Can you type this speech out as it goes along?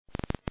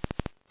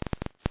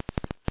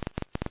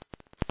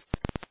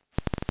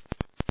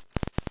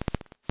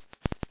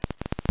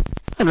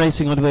And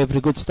racing on the way with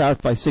a good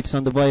start by 6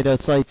 on the wide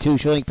outside, 2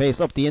 showing pace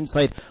up the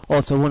inside,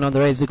 also 1 on the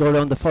raise to go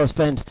around the first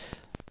bend.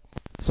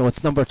 So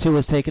it's number 2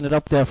 has taken it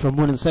up there from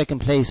 1 in second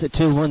place at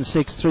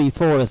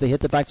 2-1-6-3-4 as they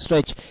hit the back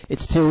stretch.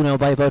 It's 2 now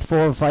by about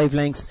 4 or 5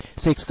 lengths.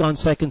 6 gone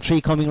second,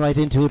 3 coming right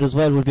into it as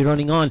well, will be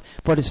running on,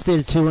 but it's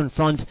still 2 in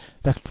front.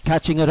 They're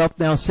catching it up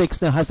now.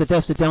 6 now has the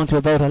deficit down to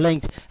about a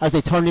length as they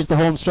turn into the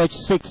home stretch.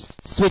 6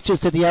 switches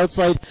to the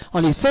outside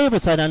on his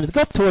favourite side and it's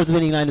up towards the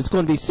winning line. It's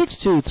going to be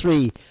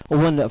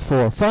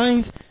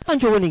 6-2-3-1-4-5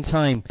 and your winning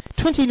time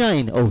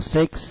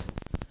 29.06.